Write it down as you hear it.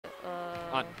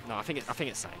No, I think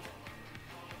it's safe.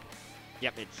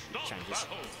 Yep, it changes.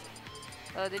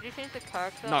 Did you change the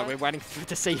character? No, we're waiting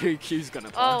to see who Q's gonna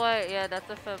play. Oh wait, yeah, that's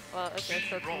a fair. Okay,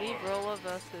 so it's me, Brawler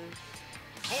versus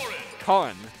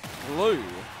Corrin, blue.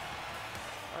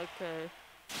 Okay.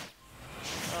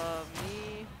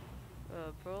 Me,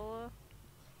 Brawler.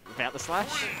 Without the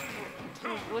slash?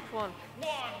 Which one?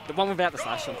 The one without the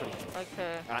slash, I'm pretty.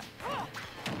 Okay. Alright.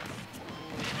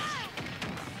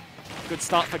 Good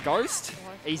start for Ghost.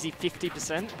 Easy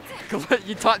 50%.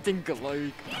 You typed in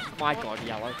glue. My god,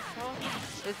 yellow.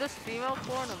 Is this female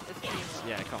Corrin? It's female.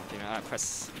 Yeah, come on, female. Alright,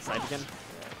 press save again.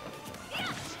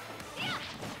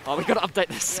 Oh, we gotta update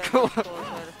the score.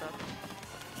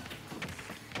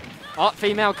 Oh,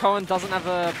 female Corrin doesn't have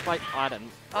a plate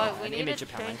item. Oh, we an need image to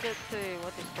apparently. change it to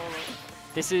what they call it.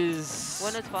 This is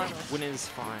Winners finals. Winners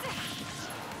final.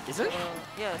 Is it?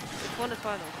 Yeah, it's winners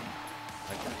finals.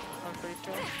 Okay. I'm pretty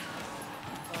sure.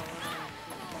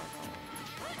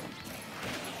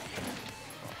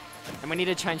 And we need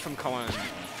to change from Corrin.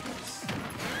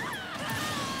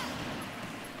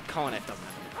 Corrin F doesn't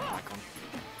have an icon.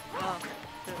 Oh,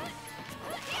 shit.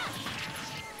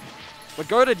 We're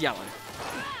goated yellow.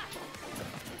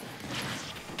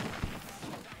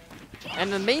 And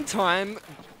in the meantime,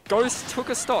 Ghost took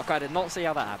a stock. I did not see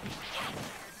how that happened.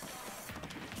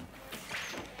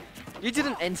 You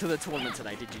didn't enter the tournament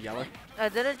today, did you, Yellow? I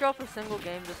didn't drop a single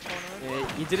game this tournament.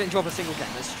 Yeah, you didn't drop a single game.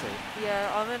 That's true.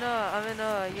 Yeah, I'm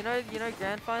in you know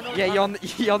grand finals. Yeah, you're on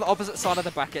the opposite side of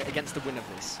the bracket against the winner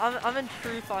of this. I'm in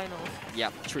true finals. Yeah,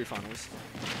 true finals.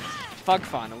 Fug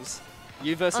finals.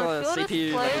 You versus I'm sure CPU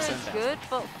this level player is 7000. good,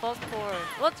 but fuck Corrin.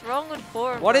 What's wrong with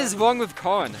Corrin? What bro? is wrong with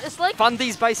Corrin? It's like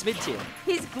Fundy's base mid tier.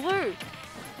 he's glue.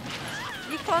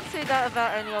 You can't say that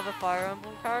about any other Fire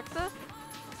Emblem character.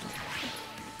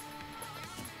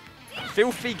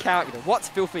 Filthy character. What's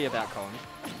filthy about Corrin?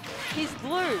 He's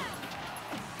glue.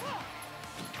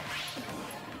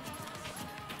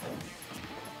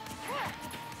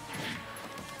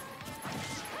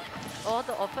 Oh,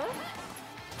 the upper?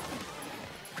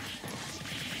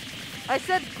 I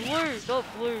said glue, not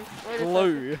blue. Wait a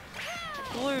Glue. second.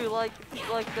 Glue, like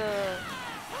the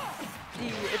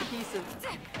adhesive.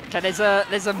 Okay,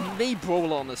 there's a me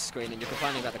Brawler on the screen and you're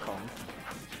complaining about the Corrin.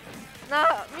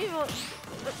 Nah, me voice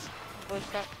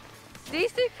crack.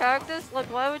 These two characters, like,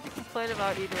 why would you complain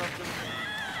about either of them?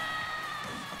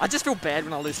 I just feel bad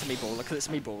when I lose to me Brawler because it's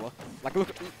me Brawler. Like,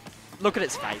 look at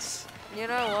its face. You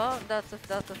know what? That's a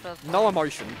fair No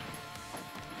emotion.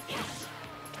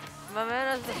 My man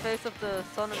has the face of the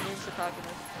Sun and Moon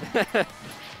protagonist.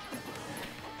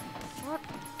 What?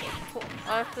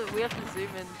 We have to zoom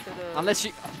into the... Unless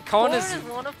you... Corrin Corrin is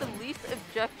one of the least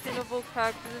objectionable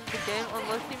characters in the game,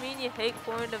 unless you mean you hate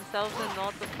Corrin themselves and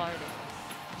not the fighting.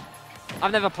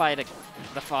 I've never played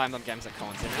the Fire Emblem games that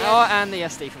Corrin's in. Oh, and the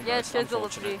SD from Ghost, Chisel,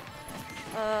 unfortunate.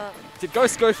 Did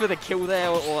Ghost go for the kill there,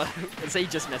 or is he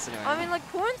just messing around? I mean, like,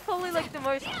 Corrin's probably like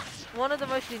one of the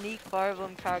most unique Fire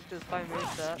Emblem characters by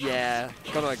moveset. Yeah,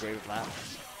 gotta agree with that.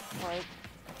 Like,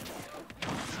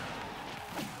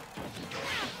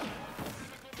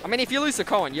 I mean, if you lose to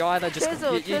Corrin, you either just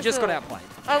you just got outplayed.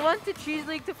 I went to Cheese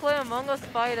League to play Among Us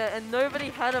Fighter, and nobody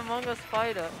had Among Us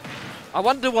Fighter. I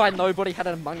wonder why nobody had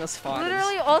an Among Us Fighters.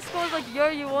 Literally, Oscar was like, "Yo,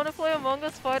 you want to play Among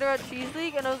Us Fighter at Cheese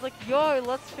League?" And I was like, "Yo,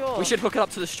 let's go." We should hook it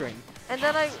up to the stream. And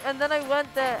then I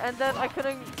went there, and then I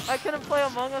couldn't play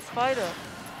Among Us Fighter.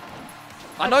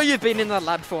 I know you've been in the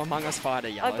lab for Among Us Fighter,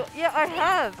 Yellow. Yeah, I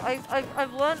have.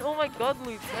 I've learned all my god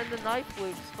loops and the knife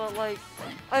loops, but like,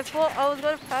 I thought I was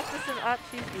gonna practice them at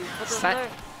Cheese League, but there's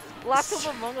no lack of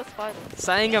Among Us Fighter.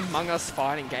 Saying Among Us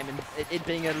fighting game and it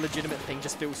being a legitimate thing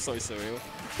just feels so surreal.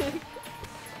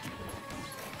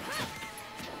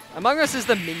 Among Us is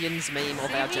the Minions meme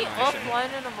of our generation. Offline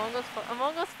in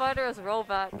Among Us Fighter has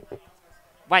rollback.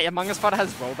 Wait, Among Us Fighter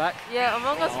has rollback? Yeah,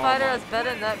 Among Us Fighter has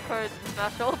better netcode than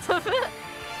Smash Ultimate.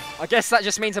 I guess that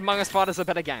just means Among Us Fighter's a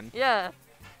better game. Yeah.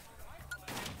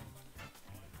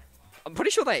 I'm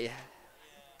pretty sure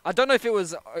I don't know if it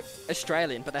was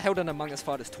Australian, but they held an Among Us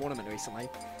Fighters tournament recently.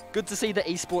 Good to see the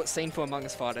esports scene for Among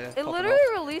Us Fighter. It literally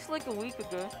released like a week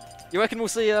ago. You reckon we'll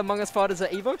see Among Us Fighters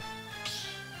at EVO?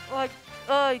 Like,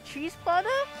 Cheese Platter?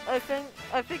 I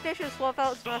think they should swap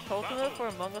out Smash Ultimate for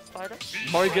Among Us Fighter.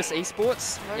 Mogus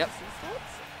Esports. Yep.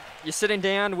 Esports? You're sitting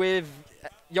down with,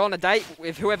 you're on a date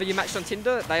with whoever you matched on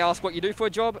Tinder. They ask what you do for a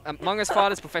job. Among Us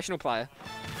Fighters professional player.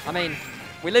 I mean,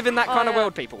 we live in that kind of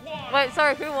world, people. Wait,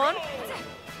 sorry, who won?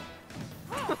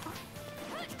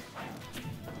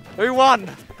 Who won?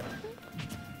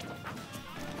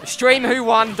 Stream who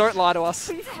won, don't lie to us.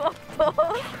 We fucked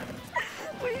off.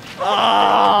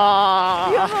 Ah!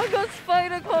 The Among Us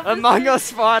Spider competition. Among Us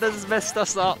Spiders messed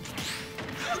us up.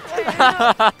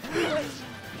 Oh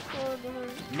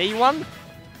no. Me won?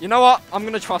 You know what? I'm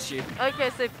gonna trust you. Okay,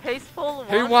 so Paceball won.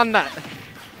 Who won that?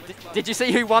 Did you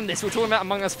see who won this? We're talking about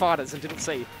Among Us Fighters and didn't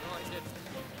see.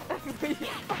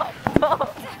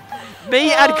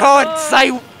 Me and Corrin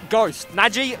say Ghost.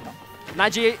 Naji,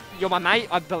 you're my mate.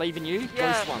 I believe in you.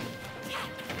 Yeah. Ghost won.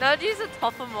 Naji's a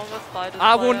top Among Us Fighters.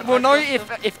 We'll know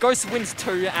if Ghost wins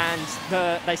 2 and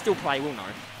they still play. We'll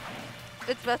know.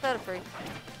 It's best out of 3.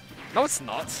 No, it's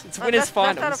not. It's winners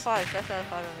finals. Best out of 5. Best out of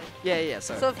 5. I mean. Yeah.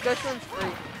 So if Ghost wins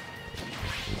 3.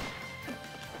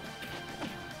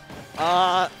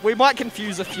 We might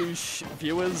confuse a few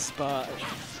viewers, but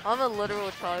I'm a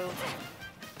literal child.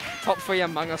 top 3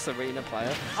 Among Us Arena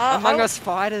player. Among Us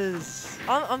Fighters.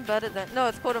 I'm better than. No,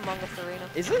 it's called Among Us Arena.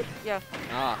 Is it? Yeah.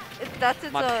 Ah. That's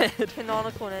its My bad.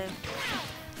 canonical name.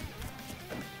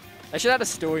 They should add a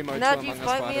story mode Now to you Among Us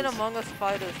fight me in Fighters. Among Us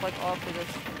Fighters like after this.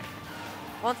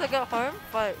 Once I get home,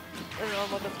 fight in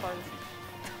Among Us Fighters.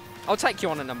 I'll take you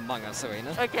on an Among Us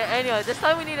Arena. Okay, anyway, this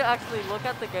time we need to actually look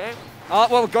at the game.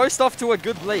 Well, Ghost off to a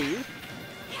good lead.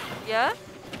 Yeah?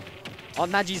 Oh,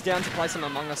 Naji's down to play some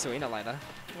Among Us Arena later.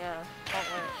 Yeah, can't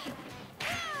wait.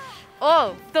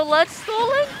 Oh, the ledge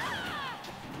stalling?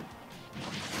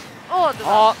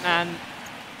 Oh, man.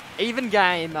 Even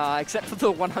game, except for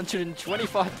the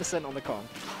 125% on the con.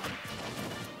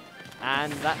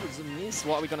 And that was a miss.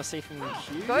 What are we going to see from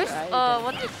Q? Ghost,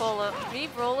 what do you call it? Me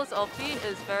Brawler's ulti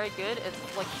is very good.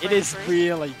 It's like frame It is free.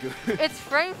 really good. It's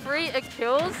frame free, it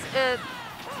kills, it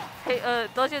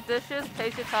does your dishes,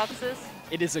 pays your taxes.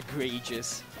 It is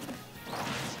egregious.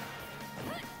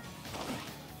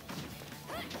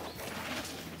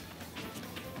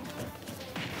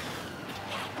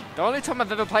 The only time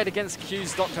I've ever played against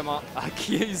Q's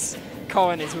Q's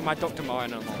Corrin is with my Dr.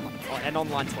 Mario an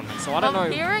online tournament, so I don't know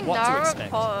what to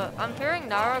expect. I'm hearing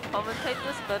Nara commentate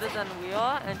this better than we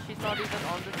are, and she's not even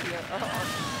on the tier.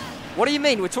 What do you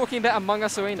mean? We're talking about Among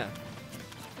Us Arena.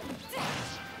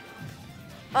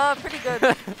 Pretty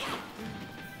good.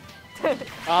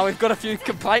 We've got a few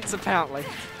complaints apparently.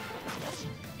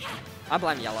 I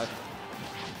blame Yellow.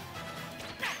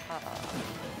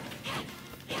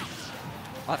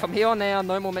 From here on now,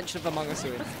 no more mention of Among Us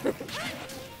Arena.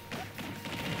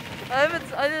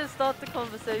 I didn't start the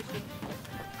conversation.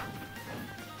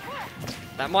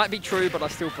 That might be true, but I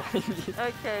still blame you.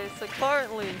 Okay, so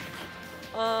currently,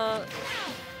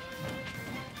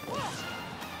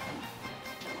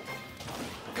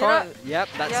 Yep,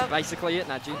 that's basically it,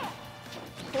 Naji.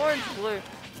 Corrin's blue.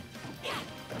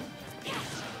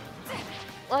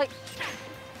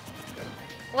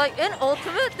 Like in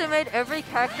Ultimate, they made every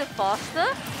character faster.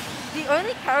 The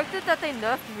only character that they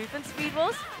nerfed movement speed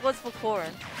was for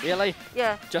Corrin. Really?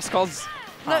 Yeah. Just cause?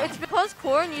 No, it's because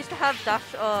Corrin used to have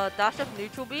dash up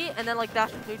neutral B and then like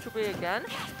dash up neutral B again,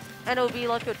 and it would be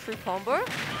like a true combo.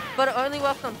 But it only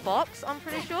worked on Fox, I'm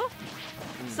pretty sure.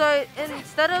 So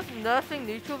instead of nerfing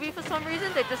neutral B for some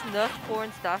reason, they just nerfed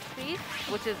Corrin's dash speed,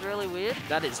 which is really weird.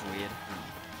 That is weird.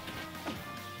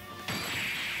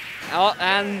 Oh,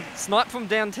 and Snipe from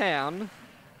downtown.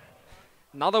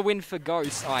 Another win for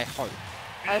Ghost, I hope.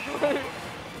 I hope.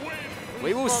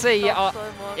 We will see.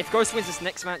 If Ghost wins this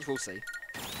next match, we'll see.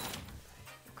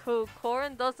 Cool.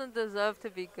 Corrin doesn't deserve to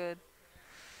be good.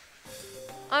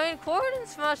 I mean, Corrin in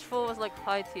Smash 4 was like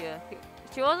high tier.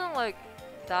 She wasn't like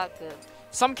that good.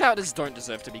 Some characters don't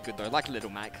deserve to be good though, like Little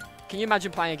Mac. Can you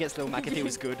imagine playing against Little Mac if he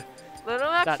was good?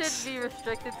 Little Mac should be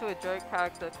restricted to a joke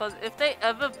character, because if they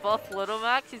ever buff Little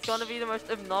Mac, he's gonna be the most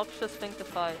obnoxious thing to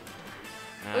fight.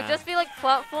 It would just be like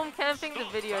platform camping the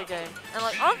video game. And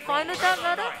like, I'm fine with that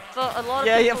meta, but a lot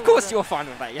of people of course wouldn't. you're fine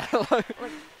with that,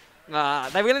 Yellow.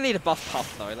 They really need a buff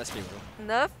Puff though, let's be real.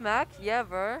 Nerf Mac? Yeah,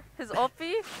 bro. His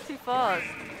Oppie? Too fast.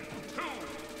 2,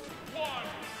 1,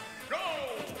 go!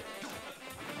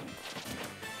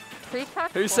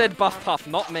 Who said buff Puff?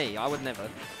 Not me, I would never.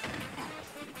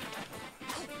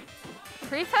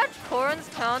 Pre-patch Corrin's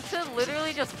counter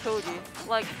literally just killed you.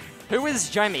 Like, who is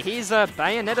Jamie? He's a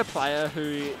Bayonetta player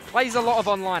who plays a lot of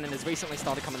online and has recently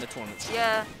started coming to tournaments.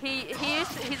 Yeah, he's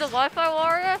a Wi-Fi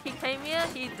warrior. He came here,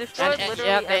 he destroyed literally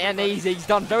everybody. And he's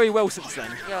done very well since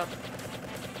then. Yeah.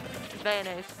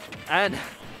 Bayonetta. And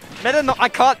Meta Knight, I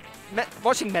can't.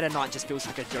 Watching Meta Knight just feels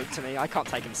like a joke to me. I can't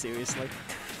take him seriously.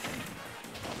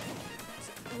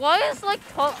 Why is like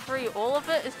top 3? All of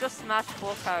it is just Smash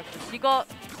 4 characters. You got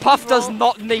Puff does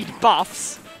not need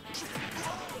buffs.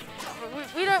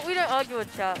 We don't argue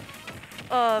with chat.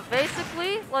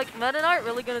 Basically, like Meta Knight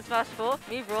really good in Smash 4.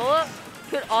 Me Brawler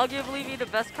could arguably be the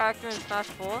best character in Smash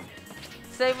 4.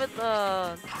 Same with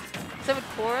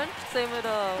Corrin. Same with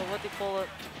what do you call it?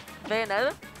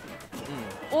 Bayonetta.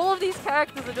 All of these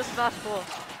characters are just Smash 4.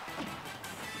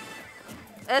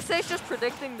 SA's just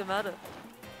predicting the meta.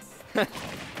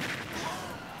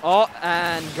 Oh,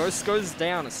 and Ghost goes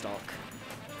down a stock.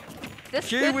 This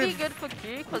Q could be good for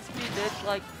Q because Q did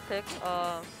like pick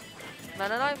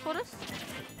Meta Knight for this.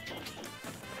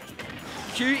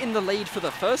 Q in the lead for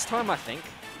the first time, I think.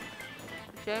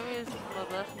 Jamie is my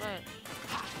best mate.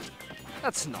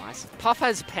 That's nice. Puff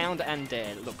has Pound and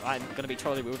Dare. Look, I'm going to be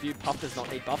totally real with you. Puff does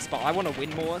not need buffs, but I want to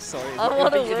win more, so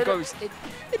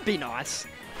it'd be nice.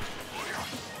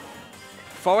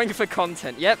 Throwing for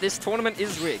content. Yep, this tournament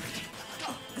is rigged.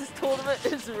 This tournament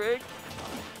is rigged.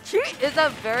 Q is a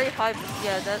very high.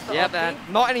 Yeah, that's the yeah,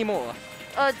 not anymore.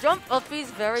 Jump uppy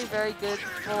is very, very good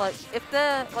for like if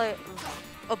they're like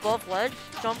above ledge.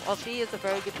 Jump uppy is a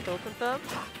very good kill confirm.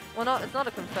 Well, not it's not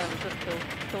a confirm. It's just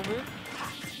kill move.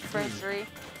 Frame 3.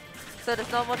 So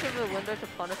there's not much of a window to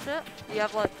punish it. You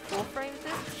have like 4 frames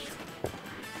in.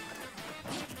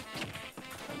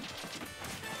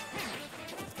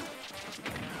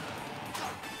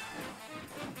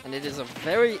 And it is a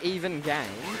very even game.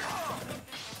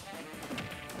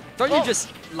 Don't you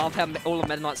just love how all the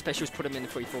Meta Knight specials put them in the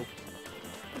free fall?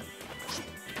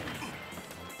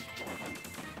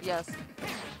 Yes.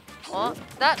 Well,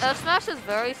 that F smash is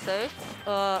very safe.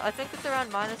 I think it's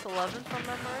around -11 from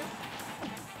memory.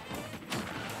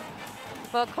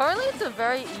 But currently it's a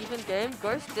very even game.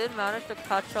 Ghost did manage to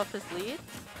catch up his lead.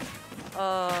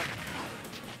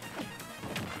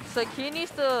 So Q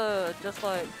needs to just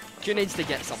like... Q needs to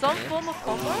get something some form of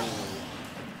combo.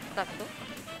 That's cool.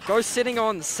 Ghost sitting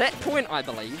on set point, I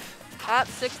believe. At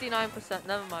 69%,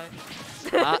 never mind.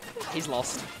 He's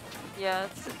lost. Yeah,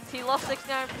 he lost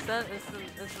 69%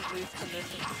 instant lose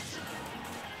condition.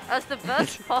 As the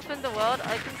best Puff in the world,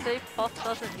 I can say Puff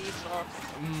doesn't need buffs.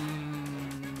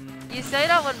 You say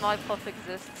that when my Puff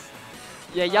exists.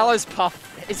 Yeah, Yellow's Puff,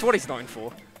 it's what he's known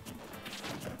for.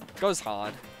 Goes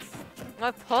hard.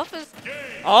 My Puff is...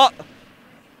 Oh!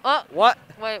 Oh! What?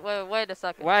 Wait a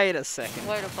second. Wait a second.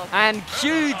 Wait a fucking And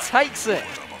Q takes it.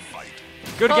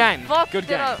 Good game. Good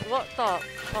game. What the...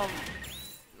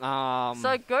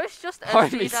 So Ghost just homie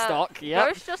SD'd at... stock, yep.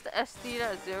 Ghost just SD'd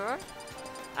at 0.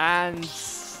 And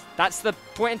that's the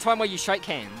point in time where you shake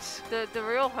hands. The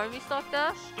real homie stock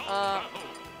dash. Meta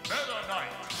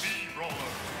Knight v Brawler.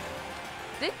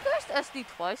 Did Ghost SD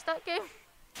twice that game?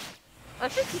 I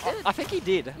think he did. I think he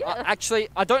did. Yeah. Actually,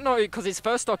 I don't know, because his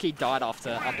first stock he died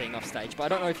after being off stage, but I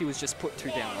don't know if he was just put too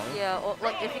down low. Yeah, or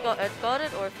like if he got edge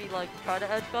guarded, or if he like tried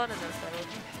to edge guard and then failed.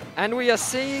 And we are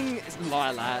seeing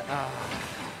Lilat.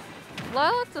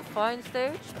 Lilat's a fine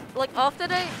stage. Like after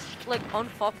they like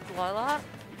unfucked Lilat,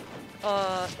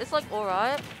 it's like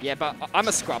alright. Yeah, but I'm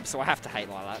a scrub, so I have to hate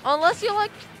Lilat. Unless you're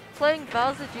like playing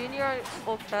Bowser Jr.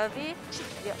 or Kirby.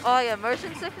 Yeah. Oh yeah,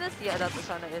 motion sickness. Yeah, that's the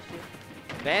kind of issue.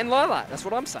 Ban Lilat, that's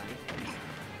what I'm saying.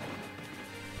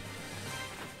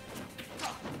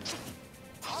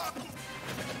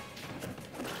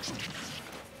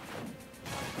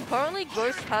 Currently,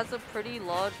 Ghost has a pretty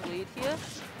large lead here.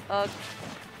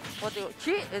 What do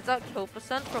you... Is that kill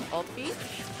percent from up B?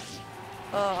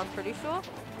 I'm pretty sure.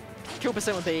 Kill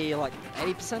percent would be like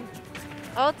 80%?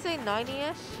 I would say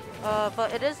 90-ish.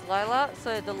 But it is Lilat,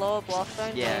 so the lower blast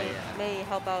zone may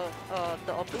help out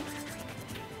the up B.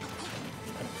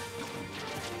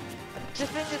 The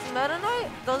thing is, Meta Knight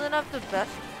doesn't have the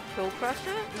best kill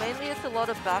pressure. Mainly it's a lot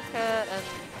of back air and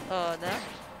neck.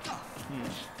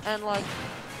 And like,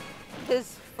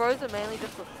 his throws are mainly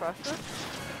just with pressure.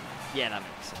 Yeah, that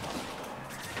makes sense.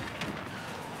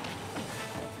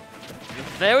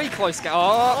 Very close game.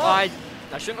 I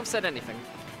shouldn't have said anything.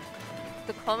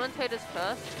 The commentator's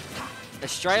first.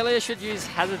 Australia should use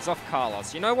Hazards off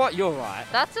Carlos. You know what? You're right.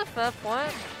 That's a fair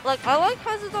point. Like, I like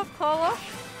Hazards off Carlos.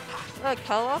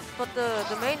 Kalos, but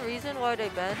the main reason why they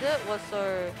banned it was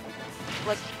so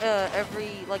like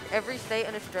every state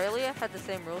in Australia had the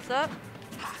same rule set.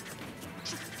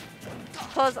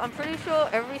 Cause I'm pretty sure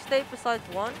every state besides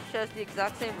one shares the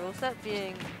exact same rule set,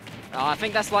 being. I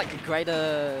think that's like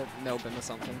Greater Melbourne or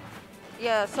something.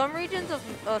 Yeah, some regions of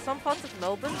some parts of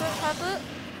Melbourne don't have it,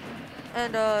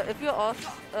 and if you're asked,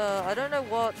 I don't know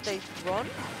what they run,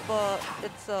 but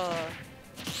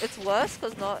it's worse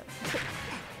cause not.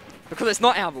 Because it's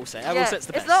not our rule set. Our rule set's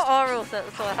the best. It's not our rule set,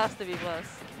 so it has to be worse.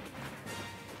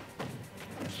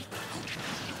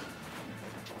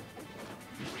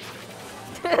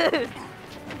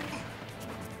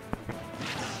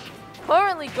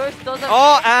 Currently, Ghost doesn't...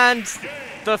 Oh, and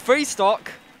the free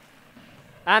stock.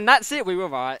 And that's it. We were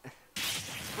right.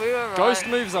 We were right. Ghost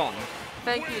moves on.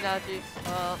 Thank you, Najee.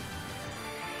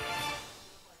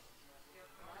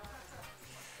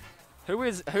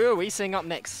 Who are we seeing up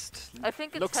next? I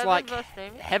think it's Looks Heaven like versus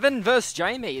Jamie. Heaven versus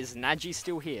Jamie. Is Najee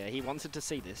still here? He wanted to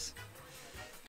see this.